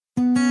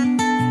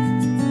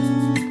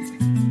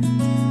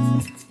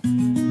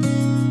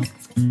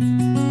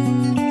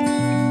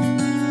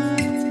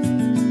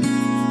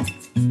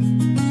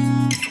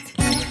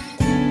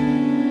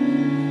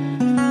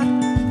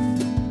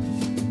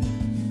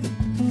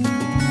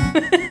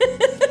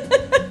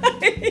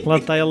Lá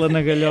está ela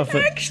na galhofa.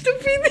 Ai, que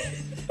estúpido.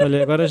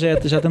 Olha, agora já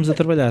estamos a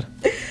trabalhar.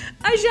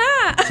 Ah,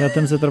 já? Já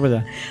estamos a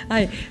trabalhar.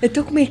 Ai,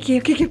 então como é que é?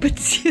 O que é para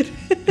dizer?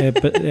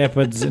 É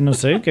para dizer, não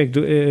sei, o que é que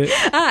tu...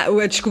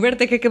 A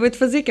descoberta que acabei de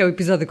fazer, que é o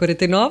episódio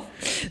 49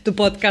 do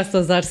podcast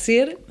Ousar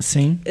Ser.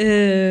 Sim.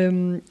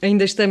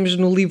 Ainda estamos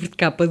no livro de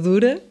capa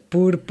dura,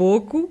 por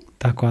pouco.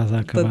 Está quase a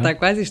acabar. Está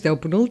quase, isto é o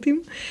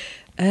penúltimo.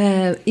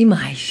 E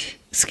mais?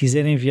 Se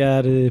quiserem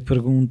enviar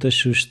perguntas,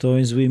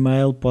 sugestões, o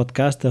e-mail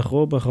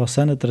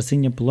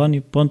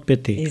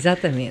podcast@rossana-polonio.pt.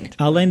 Exatamente.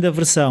 Além da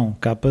versão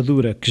capa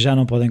dura, que já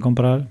não podem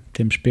comprar,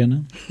 temos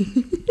pena.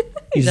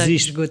 Já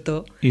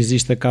esgotou.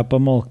 Existe a capa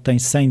mole, que tem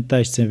 100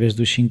 textos em vez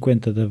dos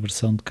 50 da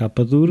versão de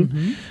capa duro.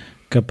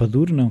 Capa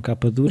duro, não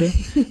capa dura.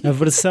 A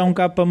versão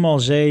capa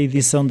mole já é a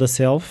edição da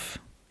Self.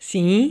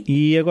 Sim.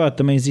 E agora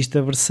também existe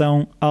a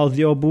versão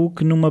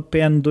audiobook numa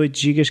pen de 8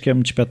 GB, que é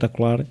muito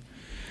espetacular.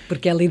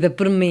 Porque é lida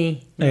por mim,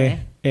 não é?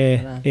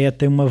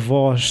 Tem uma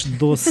voz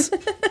doce.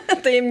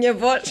 Tem a minha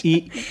voz.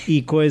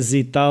 E coisa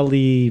e tal,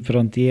 e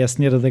pronto, e é a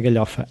senhora da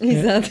galhofa.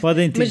 Exato.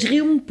 Mas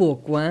rio-me um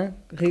pouco, hein?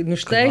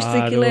 Nos textos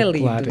aquilo é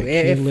lindo. Claro,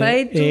 é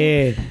feito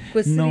com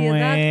a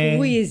seriedade que o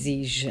Rui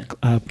exige.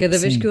 Cada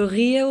vez que eu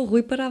ria, o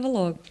Rui parava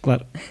logo.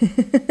 Claro.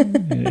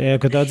 É o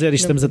que eu estava a dizer,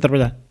 isto estamos a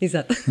trabalhar.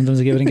 Exato. Não estamos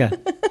aqui a brincar.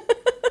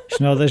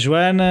 Isto não é o da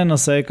Joana, não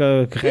sei que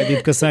raio de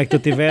educação é que tu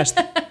tiveste,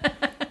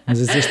 mas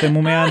existem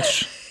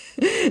momentos...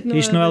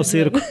 Isto não é o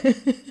circo.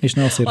 Isto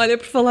não é o circo. Olha,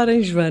 por falar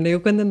em Joana,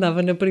 eu quando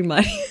andava na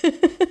primária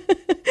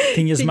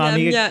tinha uma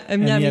amiga, a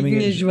minha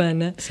amiguinha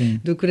Joana, sim,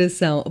 do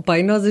coração. Opa,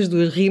 e nós as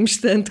duas rimos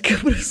tanto que a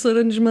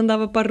professora nos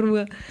mandava para a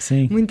rua.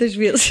 Sim. Muitas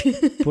vezes.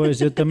 Pois,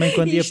 eu também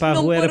quando ia para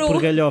a rua era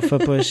por galhofa,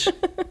 pois.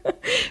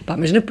 Pá,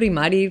 mas na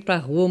primária ir para a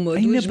rua,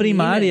 na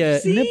primária?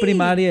 Na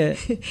primária?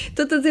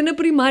 Estou-te a dizer na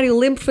primária, eu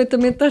lembro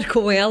perfeitamente de estar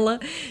com ela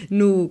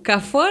cá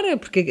fora,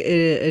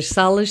 porque as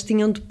salas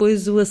tinham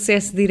depois o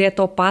acesso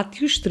direto ao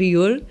pátio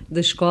exterior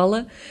da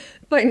escola.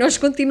 Bem, nós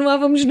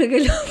continuávamos na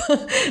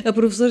galhofa. A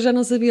professora já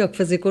não sabia o que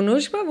fazer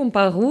connosco, vamos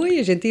para a rua e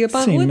a gente ia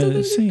para a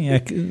rua. Sim, é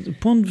que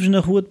pondo-vos na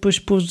rua depois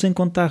pôs-vos em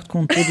contacto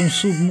com todo um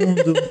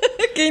submundo.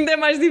 Que ainda é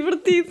mais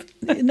divertido.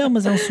 Não,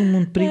 mas é um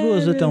submundo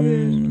perigoso. Então,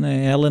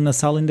 ela na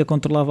sala ainda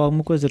controlava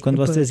alguma coisa. Quando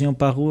vocês iam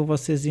para a rua,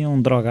 vocês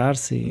iam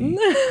drogar-se e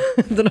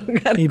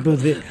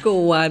beber.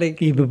 Com o ar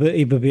aqui.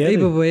 E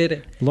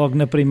beber. Logo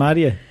na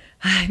primária.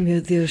 Ai,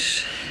 meu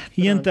Deus.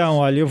 E então,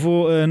 olha,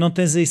 não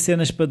tens aí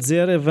cenas para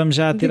dizer, vamos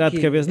já tirar de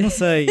cabeça. Não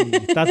sei,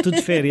 está tudo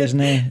de férias,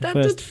 não é? Está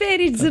tudo de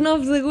férias,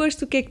 19 de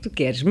agosto, o que é que tu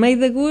queres? Meio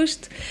de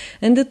agosto,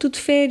 anda tudo de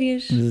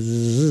férias.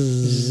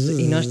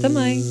 E nós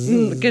também.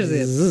 Quer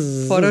dizer,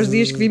 fora os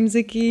dias que vimos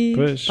aqui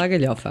para a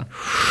galhofa.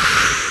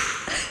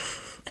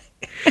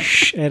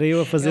 Era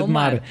eu a fazer de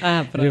mar.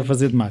 Era eu a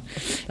fazer de mar.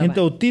 Tá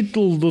então, bem. O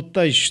título do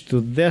texto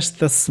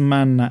desta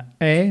semana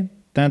é...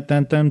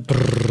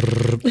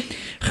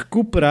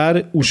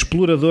 Recuperar o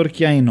explorador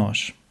que há em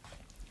nós.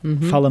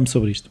 Fala-me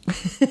sobre isto.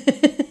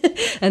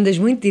 Andas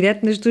muito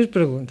direto nas tuas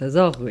perguntas,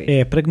 Rui.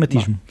 É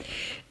pragmatismo. Bom,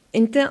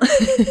 então,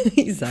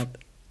 exato.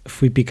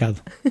 Fui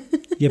picado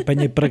e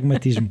apanhei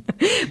pragmatismo.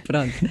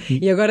 Pronto.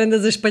 E agora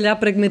andas a espalhar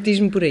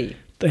pragmatismo por aí.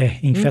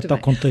 Infeta o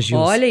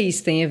contagioso. Olha,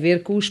 isso tem a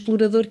ver com o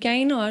explorador que há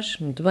em nós.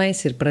 Muito bem,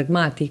 ser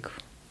pragmático.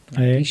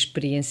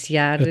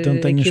 Experienciar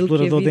então tenho um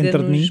explorador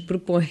dentro de mim.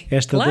 Propõe.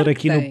 Esta dor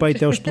aqui no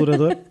peito é o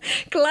explorador.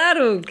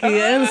 Claro que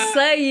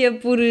anseia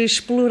por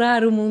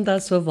explorar o mundo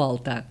à sua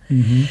volta.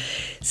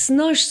 Se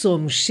nós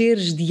somos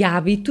seres de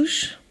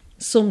hábitos,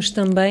 somos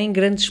também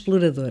grandes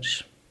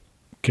exploradores.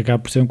 Que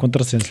acaba por ser um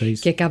contrassenso, é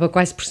isso? Que acaba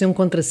quase por ser um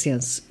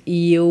contrassenso.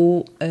 E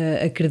eu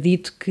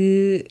acredito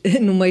que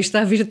no meio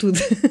está a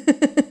virtude.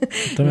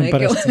 Também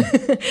parece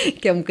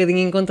que é um bocadinho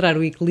encontrar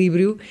o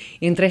equilíbrio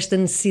entre esta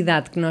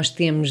necessidade que nós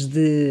temos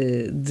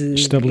de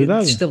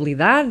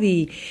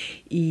estabilidade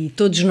e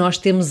todos nós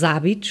temos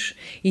hábitos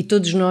e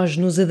todos nós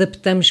nos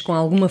adaptamos com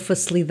alguma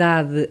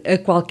facilidade a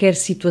qualquer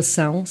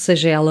situação,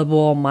 seja ela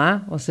boa ou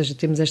má, ou seja,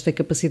 temos esta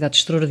capacidade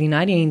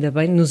extraordinária, ainda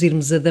bem, de nos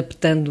irmos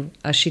adaptando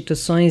às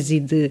situações e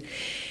de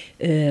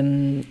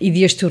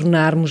as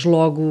tornarmos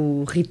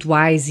logo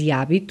rituais e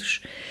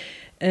hábitos.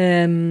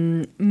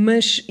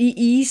 Mas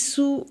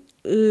isso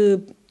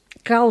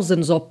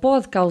causa-nos, ou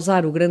pode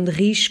causar, o grande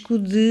risco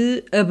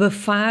de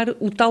abafar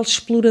o tal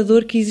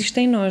explorador que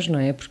existe em nós, não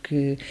é?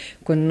 Porque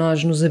quando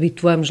nós nos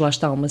habituamos, lá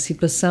está, a uma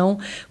situação,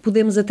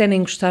 podemos até nem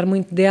gostar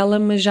muito dela,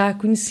 mas já a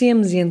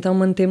conhecemos e então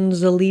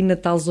mantemos-nos ali na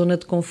tal zona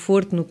de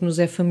conforto, no que nos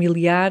é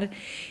familiar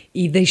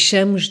e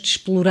deixamos de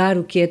explorar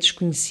o que é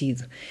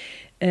desconhecido.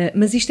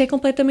 Mas isto é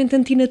completamente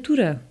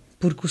antinatura,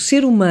 porque o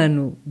ser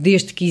humano,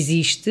 desde que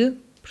existe,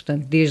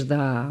 portanto, desde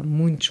há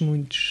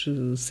muitos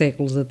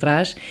séculos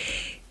atrás,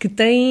 que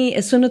tem,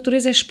 a sua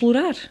natureza é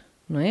explorar,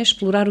 não é?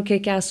 Explorar o que é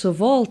que há à sua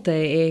volta,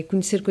 é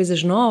conhecer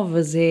coisas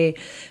novas,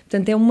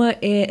 portanto,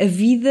 a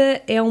vida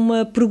é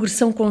uma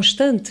progressão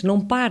constante, não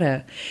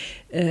para.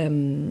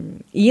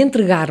 E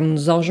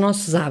entregarmos aos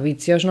nossos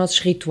hábitos e aos nossos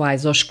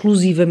rituais, ou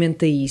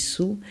exclusivamente a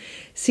isso,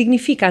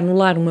 significa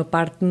anular uma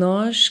parte de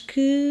nós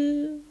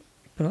que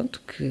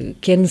pronto,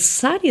 que é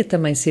necessária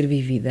também ser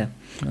vivida.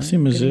 Não é? Sim,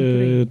 mas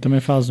também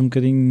falas um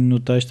bocadinho no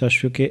texto,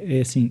 acho eu que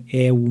é assim,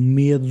 é o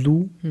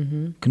medo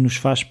que nos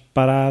faz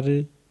parar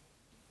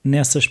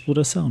nessa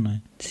exploração, não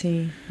é?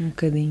 Sim, um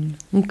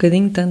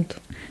bocadinho tanto.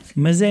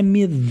 Mas é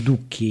medo do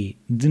quê?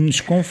 De nos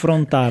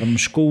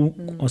confrontarmos com,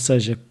 ou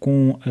seja,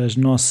 com as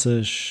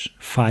nossas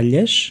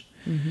falhas,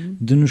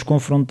 de nos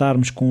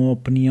confrontarmos com a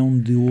opinião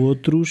de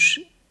outros,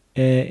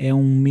 é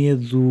um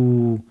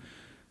medo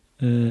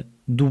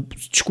do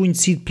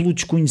desconhecido pelo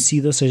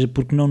desconhecido, ou seja,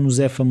 porque não nos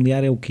é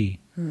familiar, é o quê?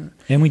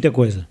 É muita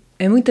coisa.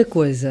 É muita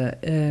coisa.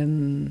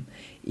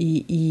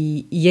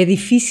 E é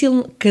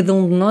difícil cada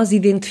um de nós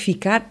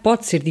identificar,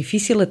 pode ser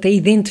difícil até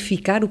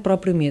identificar o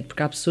próprio medo,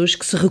 porque há pessoas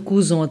que se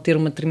recusam a ter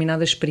uma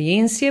determinada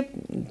experiência,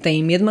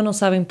 têm medo, mas não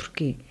sabem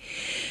porquê.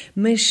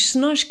 Mas se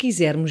nós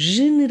quisermos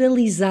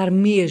generalizar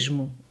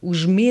mesmo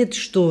os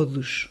medos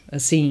todos,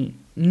 assim,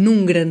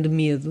 num grande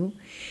medo,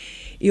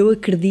 eu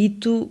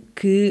acredito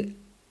que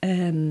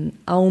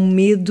há um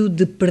medo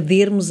de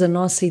perdermos a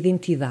nossa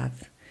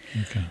identidade.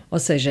 Okay. Ou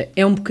seja,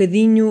 é um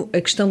bocadinho a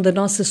questão da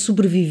nossa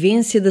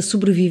sobrevivência, da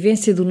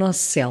sobrevivência do nosso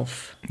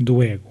self.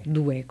 Do ego.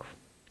 Do ego.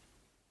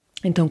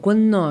 Então, quando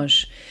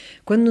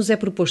nos é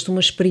proposto uma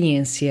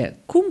experiência,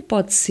 como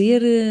pode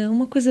ser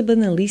uma coisa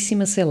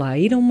banalíssima, sei lá,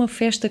 ir a uma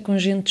festa com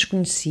gente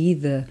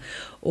desconhecida,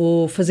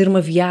 ou fazer uma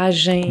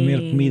viagem...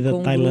 Comer comida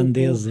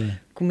tailandesa.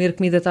 Comer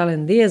comida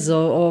tailandesa,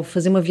 ou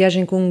fazer uma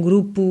viagem com um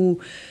grupo...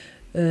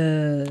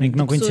 em que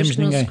não conhecemos que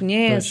não ninguém. Se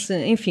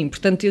conhece, enfim,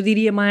 portanto eu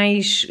diria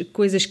mais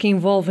coisas que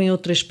envolvem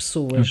outras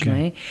pessoas, okay. Não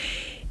é?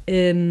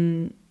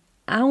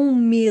 Há um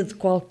medo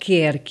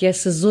qualquer que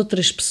essas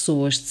outras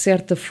pessoas de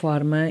certa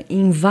forma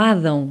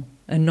invadam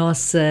a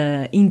nossa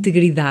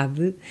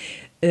integridade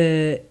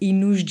e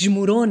nos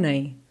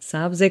desmoronem,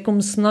 sabes? É como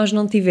se nós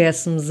não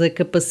tivéssemos a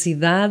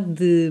capacidade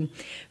de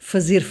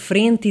fazer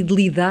frente e de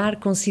lidar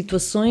com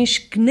situações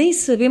que nem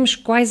sabemos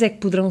quais é que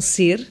poderão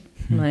ser,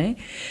 não é?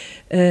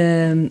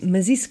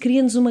 Mas isso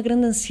cria-nos uma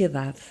grande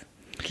ansiedade,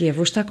 que é,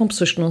 vou estar com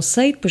pessoas que não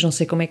sei, depois não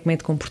sei como é que me hei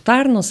de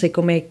comportar, não sei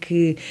como é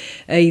que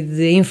hei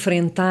de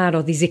enfrentar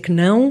ou dizer que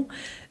não,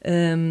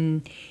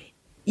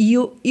 e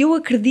eu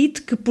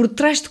acredito que por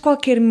trás de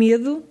qualquer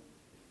medo,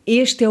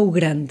 este é o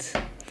grande.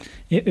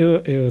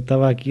 Eu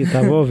estava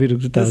a ouvir o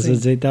que tu estavas a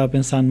dizer e estava a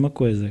pensar numa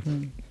coisa,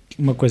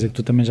 uma coisa que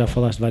tu também já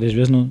falaste várias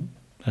vezes,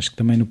 acho que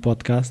também no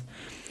podcast,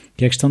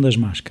 que é a questão das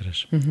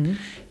máscaras.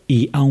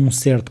 E há um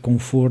certo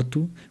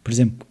conforto, por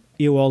exemplo,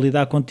 eu ao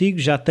lidar contigo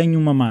já tenho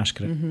uma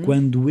máscara.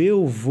 Quando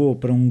eu vou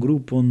para um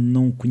grupo onde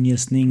não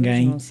conheço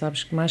ninguém... Mas não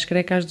sabes que máscara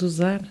é que has de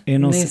usar.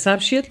 Nem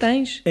sabes se a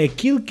tens.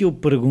 Aquilo que eu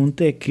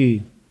pergunto é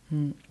que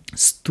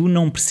se tu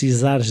não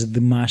precisares de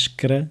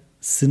máscara,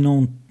 se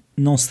não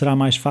será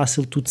mais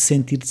fácil tu te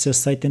sentir-te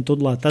aceito em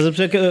todo lado. Estás a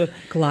perceber que...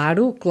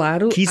 Claro.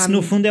 Que isso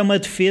no fundo é uma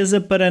defesa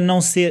para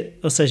não ser...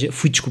 Ou seja,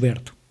 fui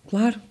descoberto.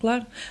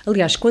 Claro.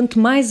 Aliás, quanto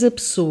mais a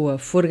pessoa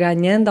for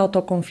ganhando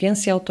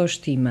autoconfiança e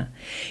autoestima,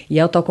 e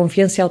a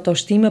autoconfiança e a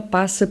autoestima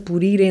passa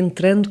por ir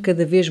entrando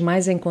cada vez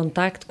mais em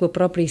contacto com a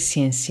própria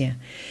essência,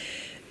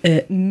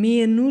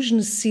 menos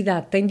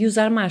necessidade tem de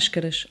usar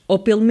máscaras. Ou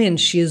pelo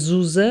menos se as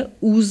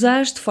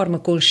usa-as de forma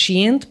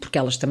consciente, porque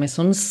elas também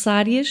são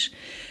necessárias,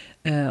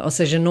 ou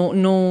seja,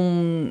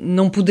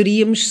 não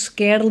poderíamos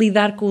sequer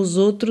lidar com os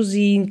outros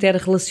e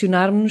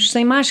interrelacionarmos-nos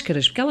sem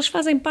máscaras, porque elas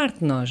fazem parte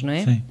de nós, não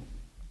é? Sim.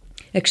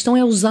 A questão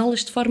é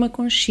usá-las de forma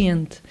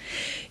consciente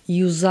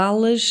e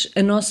usá-las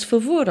a nosso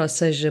favor, ou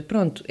seja,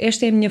 pronto,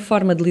 esta é a minha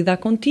forma de lidar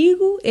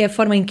contigo, é a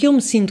forma em que eu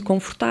me sinto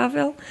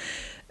confortável,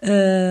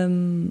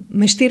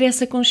 mas ter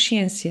essa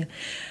consciência.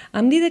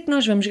 À medida que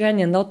nós vamos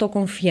ganhando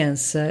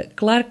autoconfiança,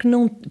 claro que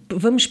não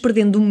vamos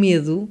perdendo o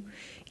medo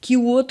que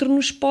o outro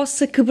nos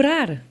possa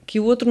quebrar, que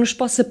o outro nos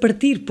possa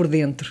partir por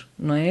dentro,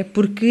 não é?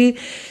 Porque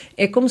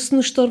é como se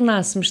nos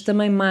tornássemos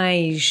também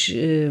mais...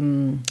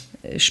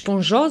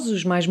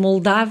 esponjosos, mais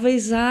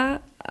moldáveis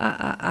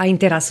à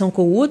interação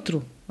com o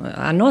outro,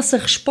 à nossa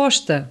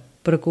resposta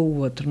para com o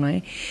outro, não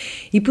é?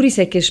 E por isso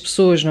é que as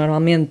pessoas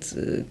normalmente,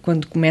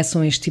 quando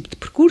começam este tipo de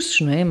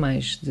percursos, não é?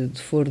 Mais de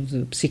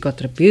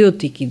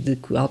psicoterapêutico e de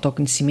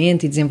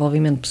autoconhecimento e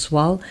desenvolvimento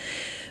pessoal,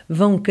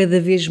 vão cada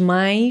vez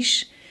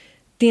mais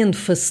tendo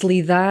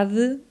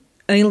facilidade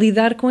em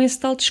lidar com esse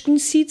tal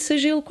desconhecido,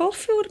 seja ele qual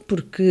for,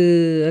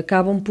 porque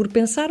acabam por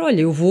pensar,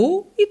 olha, eu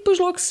vou e depois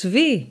logo se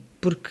vê.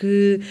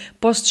 Porque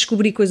posso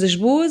descobrir coisas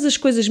boas, as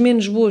coisas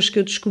menos boas que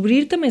eu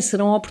descobrir também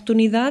serão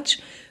oportunidades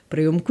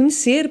para eu me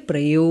conhecer, para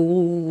eu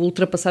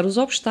ultrapassar os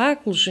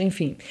obstáculos,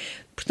 enfim.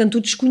 Portanto, o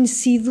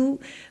desconhecido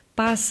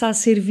passa a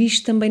ser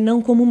visto também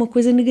não como uma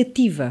coisa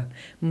negativa,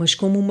 mas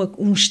como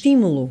um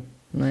estímulo,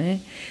 não é?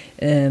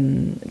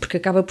 Porque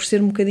acaba por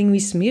ser um bocadinho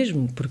isso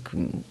mesmo, porque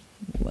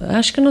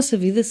Acho que a nossa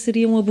vida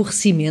seria um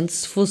aborrecimento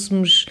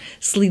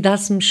se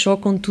lidássemos só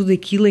com tudo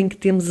aquilo em que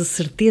temos a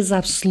certeza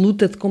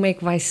absoluta de como é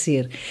que vai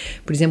ser.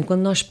 Por exemplo,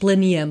 quando nós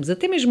planeamos,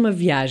 até mesmo uma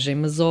viagem,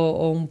 mas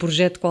ou um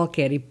projeto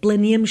qualquer, e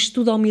planeamos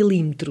tudo ao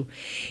milímetro,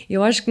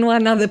 eu acho que não há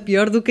nada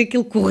pior do que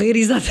aquilo correr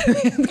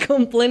exatamente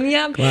como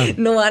planeado. Claro.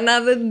 Não há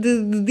nada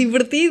de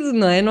divertido,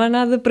 não é? Não há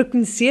nada para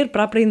conhecer,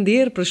 para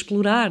aprender, para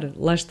explorar.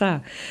 Lá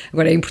está.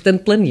 Agora, é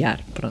importante planear.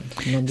 Pronto,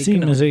 não digo Sim, que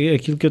não. mas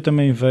aquilo que eu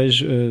também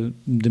vejo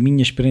da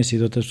minha experiência e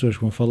de outras pessoas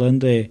que vão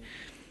falando é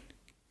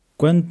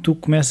quando tu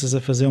começas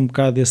a fazer um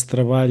bocado esse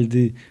trabalho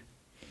de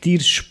te ir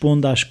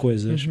expondo às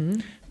coisas,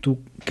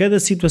 cada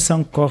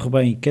situação que corre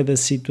bem, cada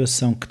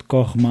situação que te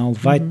corre mal,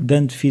 vai-te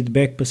dando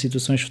feedback para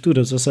situações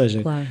futuras, ou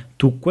seja, Claro.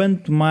 tu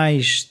quanto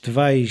mais te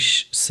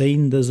vais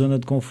saindo da zona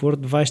de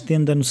conforto, vais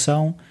tendo a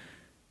noção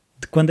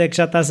de quando é que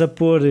já estás a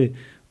pôr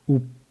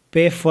o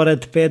pé fora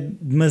de pé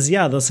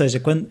demasiado, ou seja,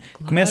 quando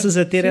começas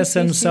a ter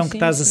essa noção que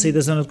estás a sair da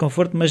zona de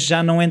conforto, mas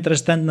já não entras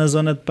tanto na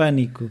zona de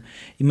pânico.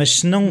 Mas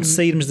se não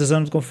sairmos da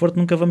zona de conforto,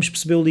 nunca vamos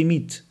perceber o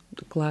limite.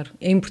 Claro,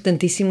 é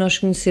importantíssimo nós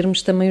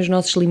conhecermos também os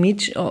nossos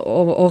limites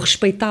ou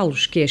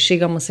respeitá-los, que é,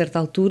 chega a uma certa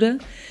altura,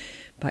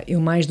 pá, eu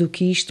mais do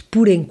que isto,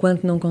 por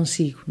enquanto não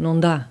consigo, não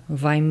dá,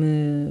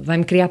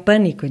 vai-me criar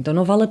pânico, então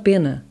não vale a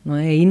pena, não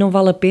é? Aí não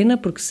vale a pena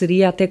porque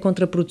seria até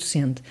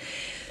contraproducente.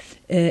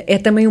 É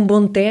também um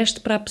bom teste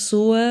para a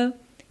pessoa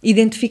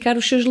identificar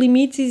os seus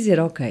limites e dizer,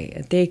 ok,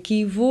 até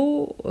aqui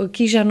vou,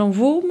 aqui já não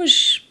vou,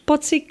 mas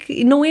pode ser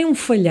que, não é um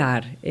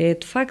falhar, é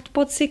de facto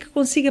pode ser que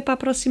consiga para a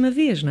próxima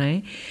vez, não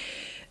é?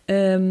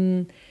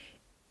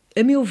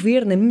 A meu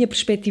ver, na minha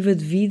perspectiva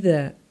de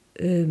vida,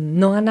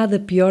 não há nada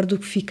pior do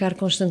que ficar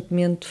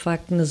constantemente, de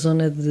facto, na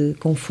zona de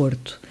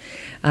conforto.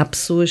 Há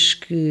pessoas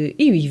que,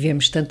 e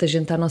vemos tanta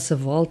gente à nossa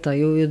volta,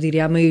 eu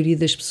diria a maioria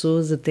das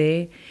pessoas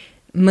até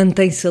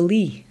mantém-se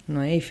ali,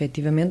 não é?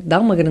 Efetivamente, dá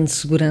uma grande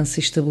segurança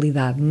e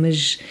estabilidade,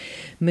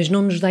 mas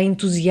não nos dá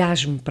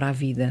entusiasmo para a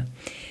vida.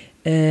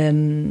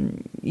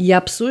 E há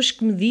pessoas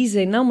que me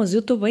dizem, não, mas eu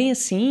estou bem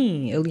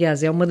assim.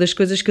 Aliás, é uma das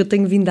coisas que eu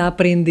tenho vindo a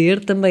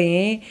aprender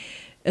também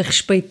é a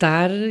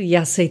respeitar e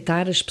a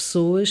aceitar as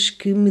pessoas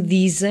que me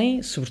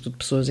dizem, sobretudo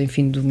pessoas,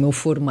 enfim, do meu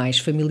foro mais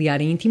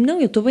familiar e íntimo, não,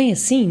 eu estou bem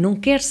assim, não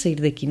quero sair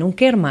daqui, não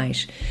quero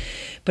mais.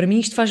 Para mim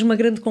isto faz uma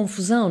grande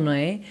confusão, não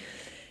é?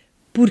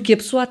 Porque a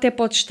pessoa até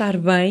pode estar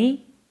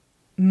bem,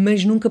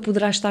 mas nunca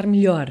poderá estar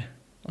melhor.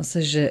 Ou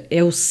seja,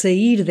 é o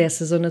sair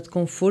dessa zona de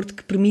conforto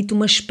que permite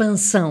uma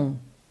expansão,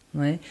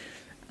 não é?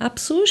 Há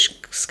pessoas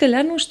que se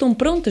calhar não estão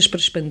prontas para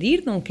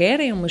expandir, não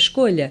querem, é uma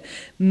escolha,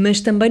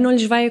 mas também não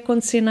lhes vai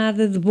acontecer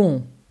nada de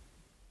bom,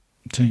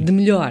 Sim. de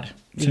melhor,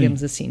 digamos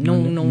Sim. assim.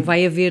 Não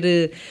vai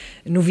haver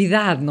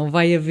novidade, não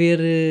vai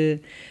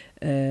haver...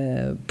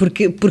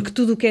 porque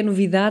tudo o que é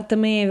novidade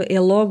também é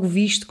logo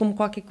visto como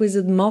qualquer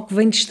coisa de mau que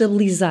vem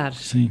destabilizar.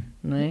 Sim.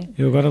 Não é?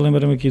 Eu agora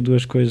lembro-me aqui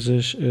duas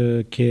coisas,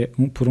 que é,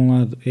 por um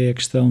lado, é a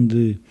questão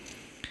de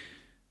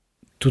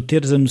tu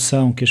teres a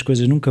noção que as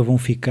coisas nunca vão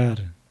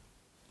ficar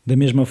da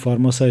mesma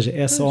forma, ou seja,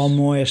 essa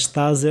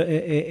homeostase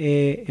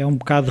é um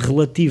bocado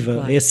relativa,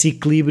 Claro. esse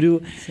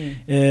equilíbrio,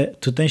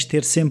 tu tens de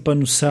ter sempre a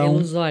noção... É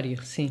ilusório,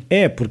 sim.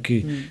 É,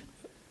 porque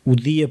o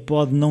dia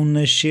pode não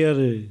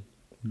nascer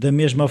da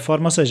mesma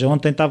forma, ou seja,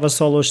 ontem estava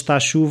sol, hoje está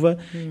chuva,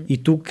 e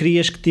tu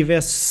querias que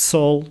tivesse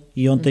sol,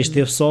 e ontem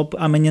esteve sol,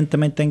 amanhã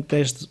também tem que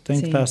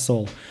estar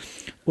sol.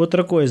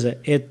 Outra coisa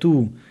é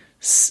tu,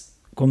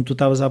 como tu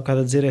estavas há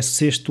bocado a dizer, é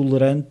seres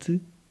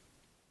tolerante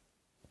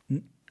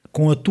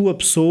com a tua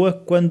pessoa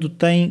quando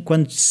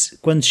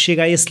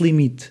chega a esse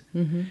limite.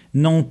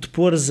 Não te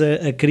pôres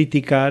a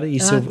criticar.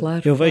 Isso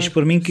eu vejo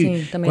por mim que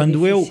sim,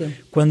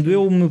 quando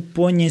eu me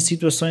ponho em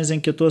situações em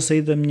que eu estou a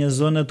sair da minha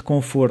zona de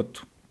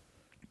conforto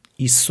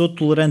e sou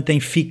tolerante em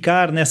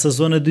ficar nessa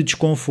zona de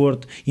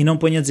desconforto e não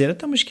ponho a dizer,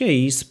 então, mas que é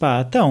isso,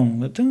 pá, então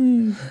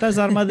estás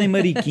armado em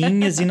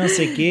mariquinhas e não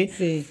sei o quê.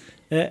 Sim.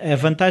 A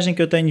vantagem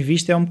que eu tenho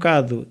visto é um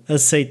bocado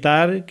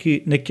aceitar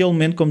que naquele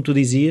momento, como tu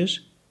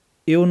dizias,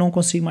 eu não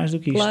consigo mais do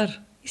que isto. Claro,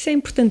 isso é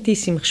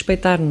importantíssimo,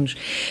 respeitar-nos.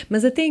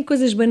 Mas até em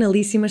coisas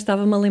banalíssimas,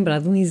 estava-me a lembrar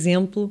de um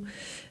exemplo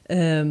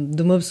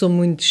de uma pessoa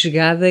muito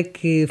chegada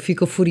que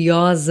ficou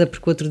furiosa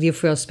porque outro dia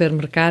foi ao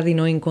supermercado e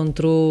não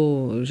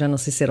encontrou, já não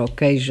sei se era o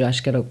queijo,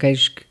 acho que era o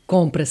queijo que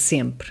compra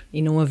sempre.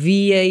 E não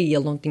havia, e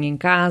ele não tinha em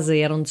casa, e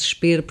era um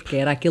desespero porque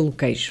era aquele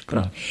queijo.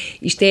 Pronto.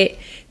 Isto é...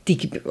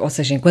 Ou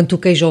seja, enquanto o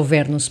queijo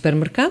houver no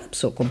supermercado, a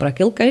pessoa compra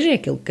aquele queijo, é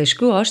aquele queijo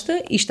que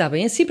gosta e está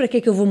bem assim, para que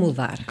é que eu vou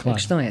mudar? Claro. A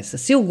questão é essa.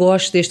 Se eu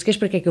gosto deste queijo,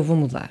 para que é que eu vou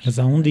mudar? Mas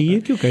há um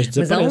dia que o queijo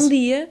desaparece. Mas há um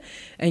dia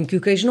em que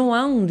o queijo não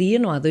há, um dia,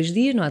 não há 2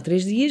 dias, não há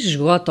 3 dias,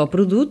 esgota o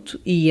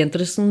produto e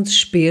entra-se num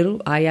desespero.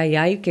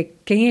 Ai,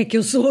 quem é que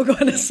eu sou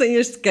agora sem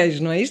este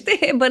queijo, não é? Isto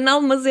é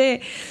banal, mas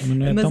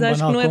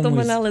acho que não é tão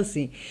banal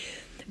assim.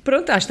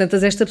 Pronto, às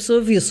tantas esta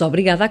pessoa viu-se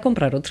obrigada a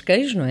comprar outro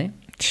queijo, não é?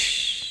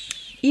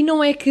 E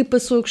não é que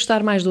passou a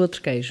gostar mais do outro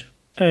queijo.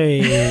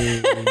 Ei.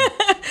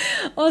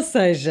 Ou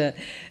seja,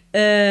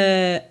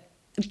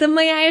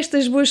 também há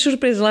estas boas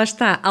surpresas. Lá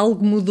está,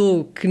 algo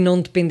mudou que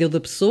não dependeu da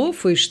pessoa,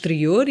 foi o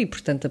exterior e,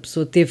 portanto, a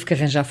pessoa teve que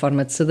arranjar a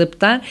forma de se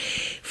adaptar.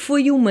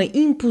 Foi uma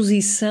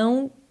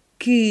imposição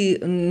que,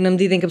 na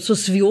medida em que a pessoa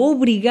se viu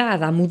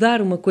obrigada a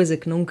mudar uma coisa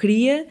que não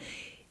queria,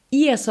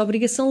 e essa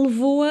obrigação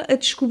levou-a a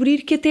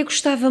descobrir que até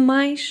gostava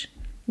mais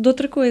de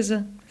outra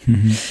coisa.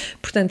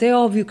 Portanto, é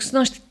óbvio que se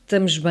nós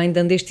estamos bem,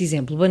 dando este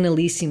exemplo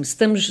banalíssimo,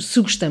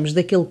 se gostamos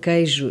daquele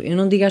queijo, eu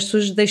não digo às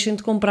pessoas deixem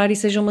de comprar e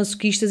sejam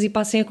masoquistas e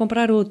passem a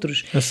comprar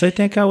outros.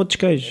 Aceitem que há outros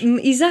queijos.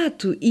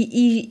 Exato,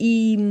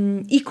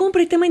 e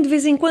comprem também de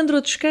vez em quando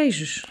outros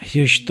queijos.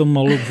 Eu estou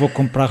maluco, vou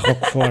comprar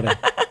Roquefort.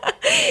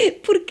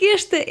 Porque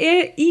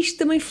isto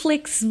também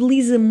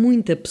flexibiliza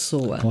muito a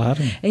pessoa.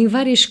 Claro. Em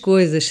várias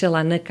coisas, sei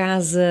lá,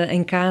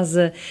 em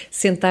casa,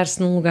 sentar-se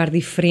num lugar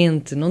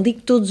diferente. Não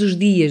digo todos os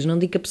dias, não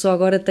digo que a pessoa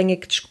agora tenha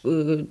que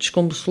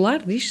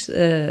descombussolar disto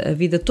a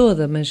vida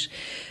toda, mas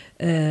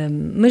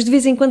de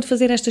vez em quando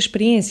fazer esta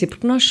experiência,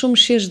 porque nós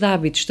somos seres de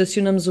hábitos,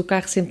 estacionamos o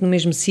carro sempre no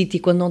mesmo sítio e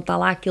quando não está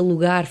lá aquele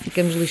lugar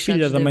ficamos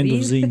lixados. Filha da mãe do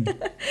vizinho.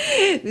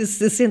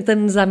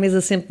 Sentamos-nos à mesa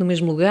sempre no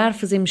mesmo lugar,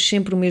 fazemos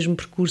sempre o mesmo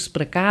percurso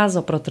para casa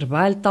ou para o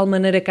trabalho, de tal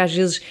maneira que às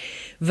vezes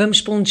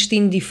vamos para um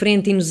destino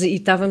diferente e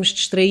estávamos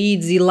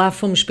distraídos e lá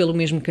fomos pelo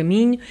mesmo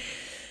caminho.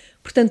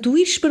 Portanto,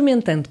 ir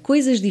experimentando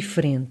coisas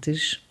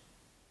diferentes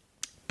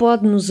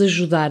pode nos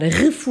ajudar a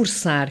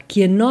reforçar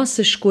que a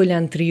nossa escolha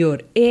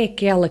anterior é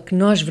aquela que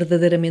nós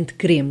verdadeiramente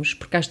queremos,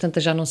 porque às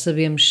tantas já não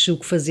sabemos se o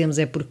que fazemos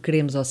é porque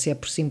queremos ou se é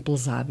por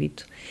simples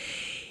hábito,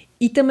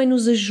 e também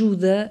nos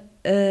ajuda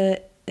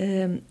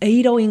a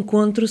ir ao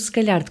encontro, se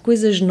calhar, de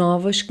coisas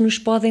novas que nos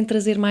podem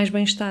trazer mais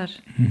bem-estar.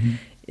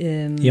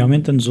 E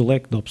aumenta-nos o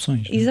leque de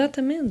opções. Não é?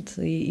 Exatamente,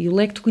 e o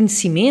leque de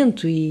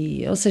conhecimento,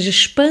 ou seja,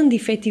 expande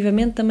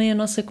efetivamente também a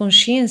nossa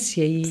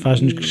consciência.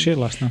 Faz-nos crescer,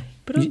 lá está.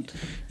 Pronto.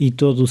 E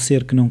todo o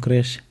ser que não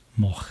cresce,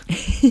 morre.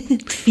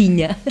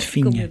 Definha.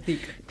 Como eu digo.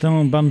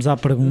 Então vamos à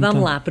pergunta.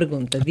 Vamos lá,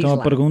 pergunta. Diz Então lá.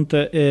 a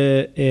pergunta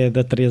é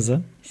da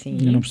Teresa. Sim.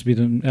 Eu não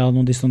percebi, ela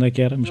não disse onde é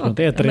que era, mas pronto,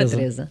 é a Teresa.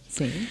 Teresa.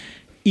 Sim.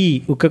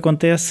 E o que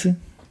acontece,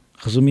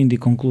 resumindo e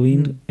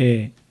concluindo,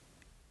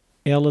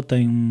 ela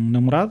tem um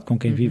namorado com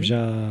quem vive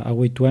já há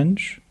 8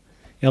 anos.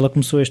 Ela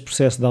começou este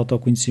processo de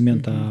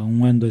autoconhecimento há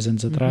 1 ano, 2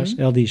 anos atrás.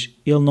 Ela diz,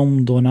 ele não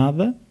mudou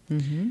nada,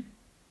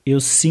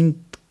 eu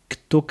sinto que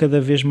estou cada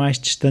vez mais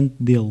distante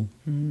dele.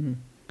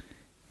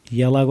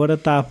 E ela agora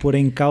está a pôr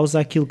em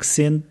causa aquilo que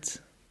sente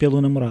pelo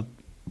namorado.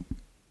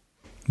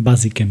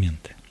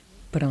 Basicamente.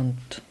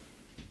 Pronto.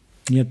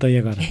 E até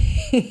agora?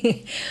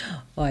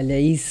 Olha,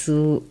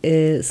 isso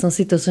são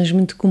situações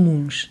muito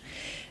comuns.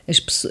 As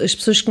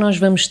pessoas que nós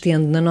vamos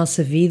tendo na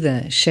nossa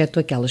vida, exceto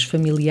aquelas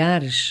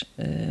familiares,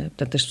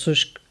 portanto, as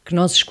pessoas que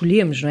nós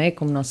escolhemos, não é?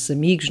 Como nossos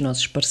amigos,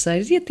 nossos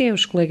parceiros e até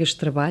os colegas de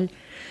trabalho,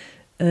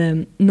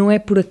 não é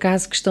por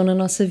acaso que estão na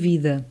nossa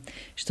vida.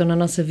 Estão na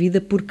nossa vida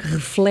porque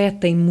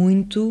refletem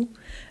muito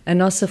a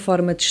nossa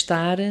forma de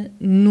estar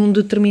num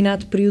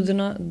determinado período.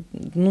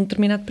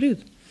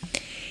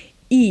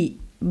 E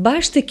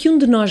basta que um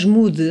de nós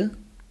mude,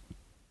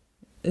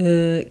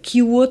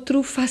 que o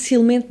outro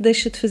facilmente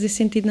deixa de fazer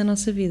sentido na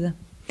nossa vida.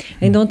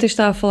 Ainda ontem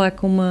estava a falar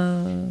com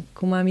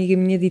uma amiga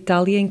minha de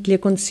Itália em que lhe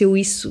aconteceu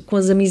isso com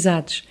as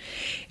amizades.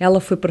 Ela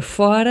foi para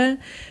fora,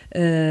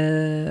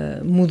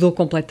 mudou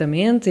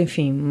completamente,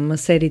 enfim, uma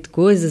série de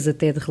coisas,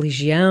 até de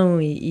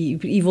religião,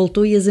 e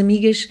voltou, e as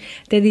amigas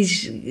até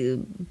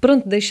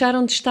pronto,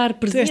 deixaram de estar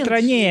presentes.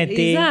 Estranhete.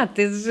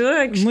 Exato.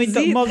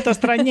 Muito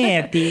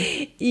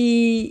estranhete.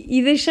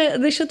 E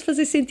deixou de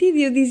fazer sentido,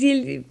 e eu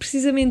dizia-lhe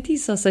precisamente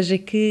isso, ou seja,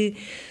 que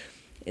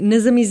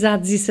nas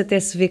amizades isso até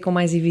se vê com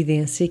mais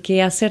evidência, que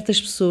há certas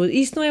pessoas,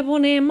 isso não é bom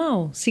nem é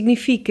mau,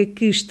 significa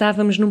que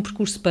estávamos num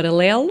percurso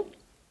paralelo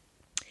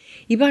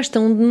e basta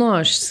um de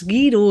nós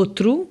seguir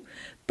outro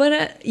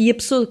e a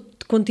pessoa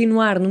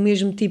continuar no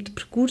mesmo tipo de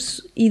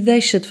percurso e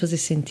deixa de fazer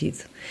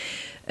sentido.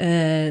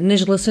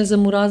 Nas relações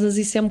amorosas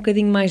isso é um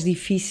bocadinho mais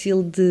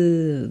difícil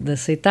de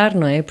aceitar,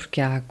 não é?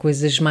 Porque há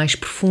coisas mais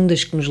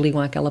profundas que nos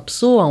ligam àquela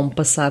pessoa, há um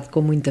passado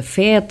com muito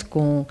afeto,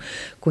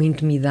 com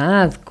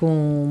intimidade,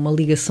 com uma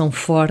ligação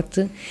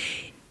forte,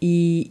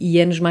 e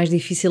é-nos mais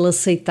difícil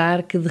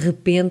aceitar que de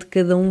repente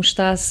cada um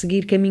está a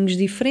seguir caminhos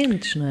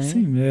diferentes, não é?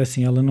 Sim, é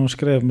assim, ela não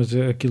escreve, mas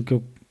aquilo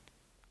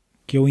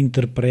que eu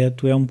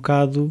interpreto é um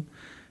bocado...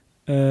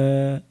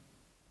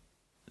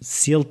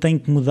 se ele tem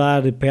que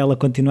mudar para ela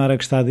continuar a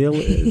gostar dele,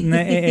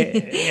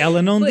 ela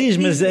não diz,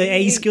 mas é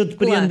isso que eu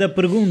depreendo claro, da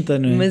pergunta,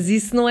 não é? Mas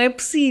isso não é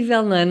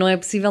possível, não é? Não é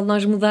possível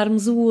nós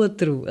mudarmos o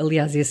outro.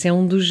 Aliás, esse é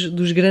um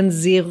dos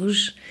grandes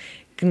erros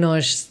que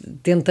nós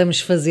tentamos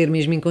fazer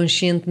mesmo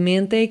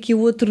inconscientemente, é que o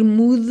outro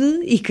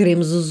mude e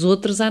queremos os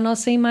outros à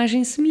nossa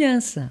imagem e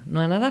semelhança. Não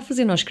há nada a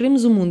fazer, nós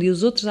queremos o mundo e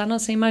os outros à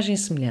nossa imagem e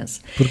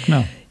semelhança. Por que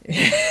não?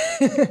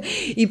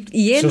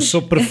 Se eu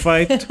sou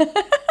perfeito...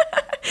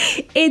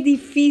 É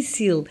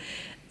difícil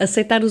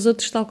aceitar os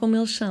outros tal como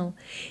eles são.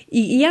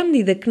 E à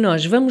medida que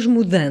nós vamos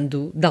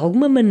mudando, de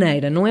alguma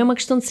maneira, não é uma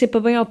questão de ser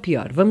para bem ou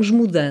pior, vamos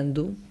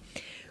mudando,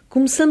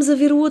 começamos a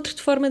ver o outro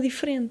de forma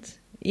diferente.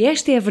 E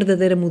esta é a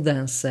verdadeira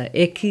mudança,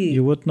 é que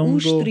o outro não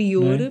mudou,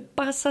 exterior não é?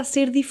 passa a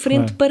ser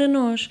diferente Claro. para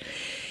nós.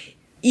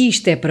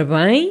 Isto é para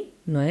bem,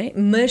 não é?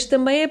 Mas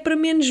também é para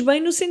menos bem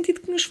no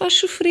sentido que nos faz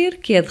sofrer,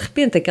 que é de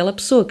repente aquela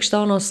pessoa que está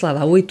ao nosso lado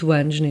há 8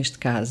 anos, neste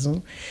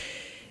caso,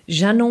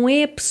 já não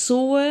é a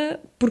pessoa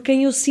por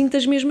quem eu sinto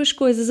as mesmas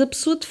coisas. A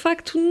pessoa de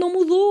facto não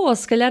mudou, ou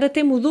se calhar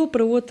até mudou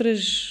para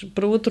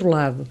outro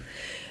lado.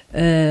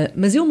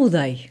 Mas eu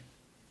mudei.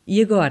 E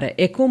agora,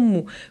 é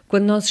como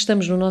quando nós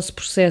estamos no nosso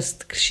processo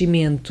de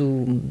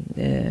crescimento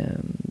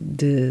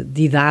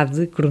de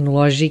idade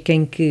cronológica,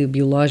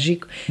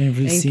 biológico, em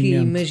que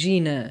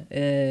imagina,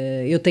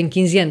 eu tenho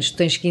 15 anos, tu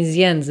tens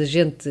 15 anos, a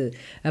gente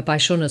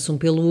apaixona-se um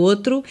pelo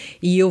outro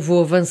e eu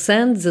vou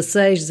avançando,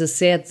 16,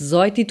 17,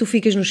 18 e tu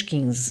ficas nos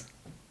 15,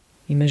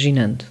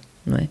 imaginando.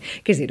 Não é?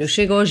 Quer dizer, eu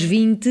chego aos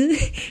 20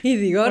 e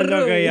digo, olha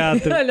Rui, o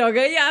gaiato. olha o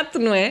gaiato,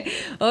 não é?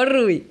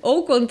 Rui. Ou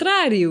o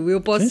contrário, eu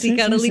posso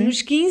ficar ali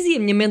nos 15 e a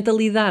minha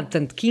mentalidade,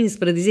 portanto 15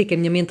 para dizer que a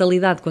minha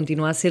mentalidade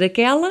continua a ser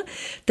aquela,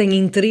 tenho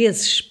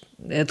interesses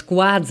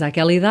adequados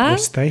àquela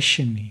idade,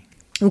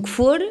 o que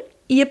for,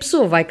 e a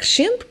pessoa vai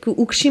crescendo, porque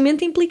o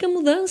crescimento implica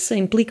mudança,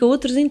 implica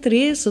outros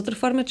interesses, outra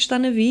forma de estar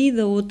na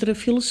vida, outra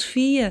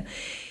filosofia.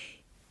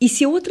 E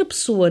se a outra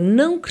pessoa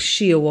não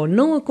cresceu ou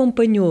não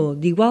acompanhou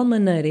de igual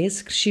maneira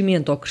esse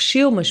crescimento, ou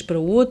cresceu, mas para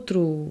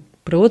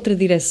outra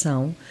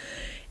direção,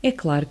 é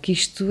claro que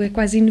isto é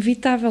quase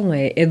inevitável, não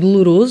é? É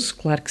doloroso,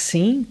 claro que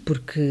sim,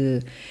 porque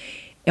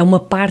é uma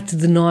parte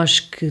de nós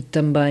que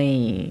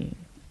também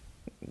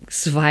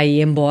se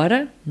vai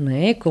embora, não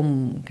é?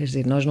 Quer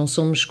dizer, nós não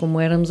somos como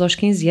éramos aos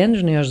 15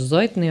 anos, nem aos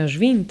 18, nem aos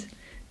 20.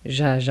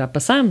 Já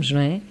passámos,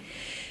 não é?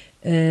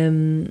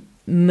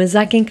 Mas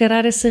há que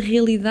encarar essa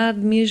realidade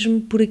mesmo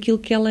por aquilo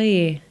que ela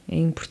é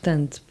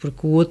importante,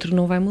 porque o outro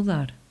não vai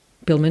mudar.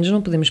 Pelo menos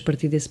não podemos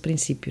partir desse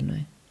princípio, não é?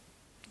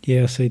 E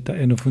é aceitar,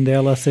 no fundo é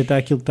ela aceitar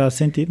aquilo que está a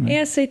sentir, não é?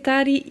 É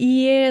aceitar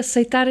e é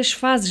aceitar as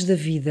fases da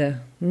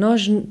vida.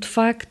 Nós, de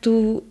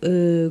facto,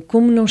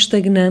 como não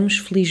estagnamos,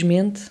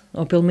 felizmente,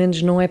 ou pelo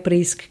menos não é para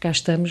isso que cá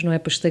estamos, não é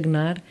para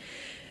estagnar,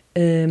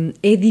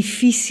 é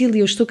difícil, e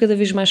eu estou cada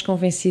vez mais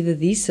convencida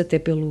disso, até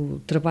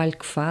pelo trabalho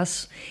que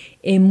faço,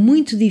 é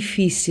muito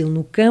difícil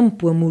no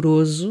campo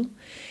amoroso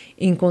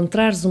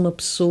encontrares uma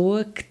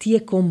pessoa que te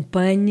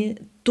acompanhe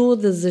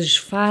todas as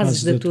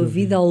fases da tua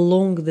vida ao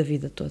longo da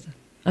vida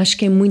toda. Acho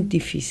que é muito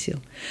difícil.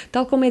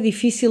 Tal como é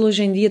difícil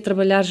hoje em dia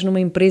trabalhares numa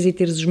empresa e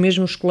teres os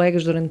mesmos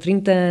colegas durante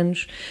 30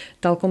 anos,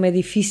 tal como é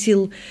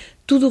difícil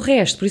tudo o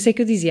resto. Por isso é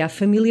que eu dizia, a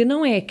família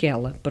não é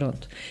aquela,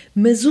 pronto.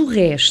 Mas o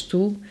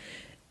resto,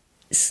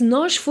 se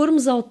nós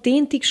formos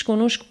autênticos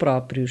connosco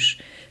próprios,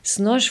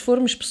 se nós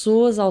formos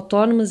pessoas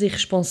autónomas e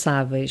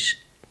responsáveis,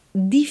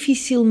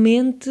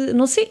 dificilmente,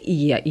 não sei,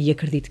 e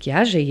acredito que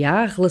haja, e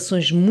há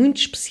relações muito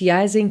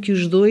especiais em que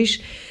os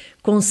dois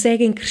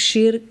conseguem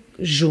crescer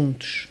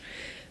juntos.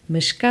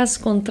 Mas caso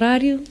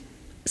contrário,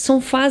 são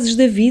fases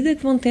da vida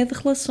que vão ter de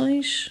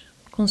relações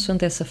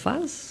consoante essa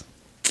fase.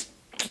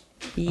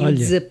 E o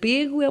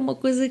desapego é uma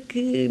coisa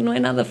que não é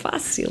nada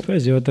fácil.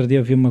 Pois, eu outro dia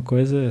ouvi uma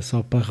coisa,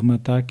 só para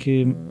arrematar,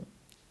 que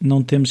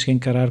não temos que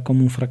encarar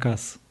como um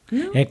fracasso.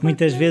 Não, é que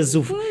muitas vezes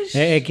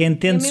é que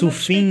entende-se um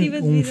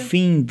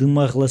fim de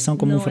uma relação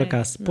como um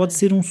fracasso. Pode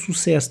ser um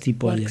sucesso,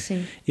 tipo, claro,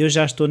 olha, eu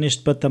já estou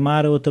neste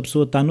patamar, a outra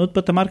pessoa está noutro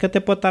patamar que até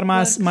pode estar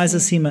mais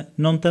acima.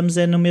 Não estamos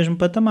no mesmo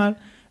patamar.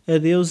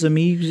 Adeus,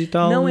 amigos e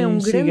tal. Não é um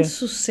grande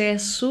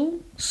sucesso,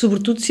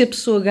 sobretudo se a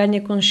pessoa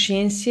ganha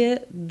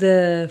consciência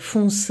da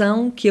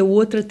função que a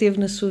outra teve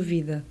na sua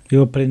vida.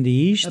 Eu aprendi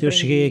isto, eu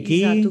cheguei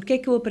aqui. Exato. O que é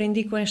que eu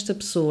aprendi com esta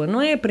pessoa?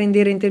 Não é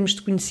aprender em termos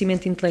de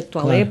conhecimento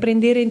intelectual, claro. É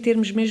aprender em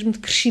termos mesmo de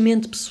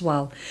crescimento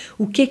pessoal.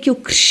 O que é que eu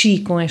cresci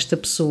com esta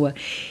pessoa?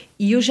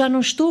 E eu já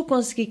não estou a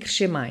conseguir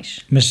crescer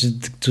mais. Mas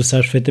tu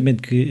sabes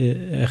perfeitamente que,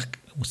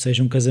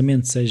 seja um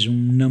casamento, seja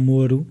um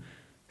namoro,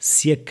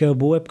 se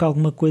acabou é porque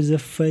alguma coisa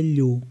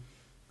falhou.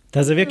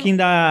 Estás a ver que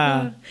ainda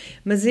há...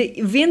 Mas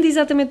vendo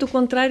exatamente o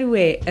contrário,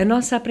 a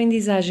nossa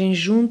aprendizagem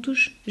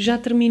juntos já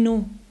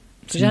terminou.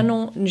 Sim.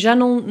 Já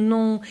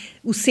não...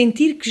 O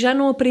sentir que já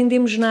não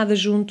aprendemos nada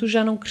juntos,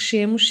 já não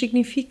crescemos,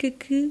 significa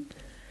que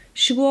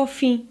chegou ao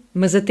fim.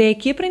 Mas até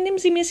aqui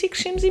aprendemos imenso e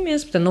crescemos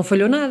imenso. Portanto, não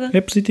falhou nada.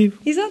 É positivo.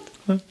 Exato.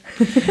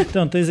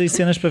 Então, tens aí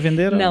cenas para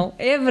vender? Não. Ou?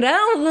 É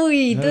verão,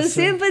 Rui. Estou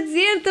sempre a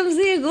dizer, estamos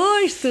em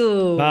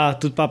agosto. Vá,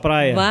 tudo para a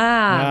praia.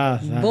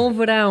 Vá. Bom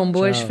verão,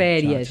 boas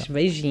férias. Tchau.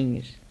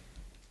 Beijinhos.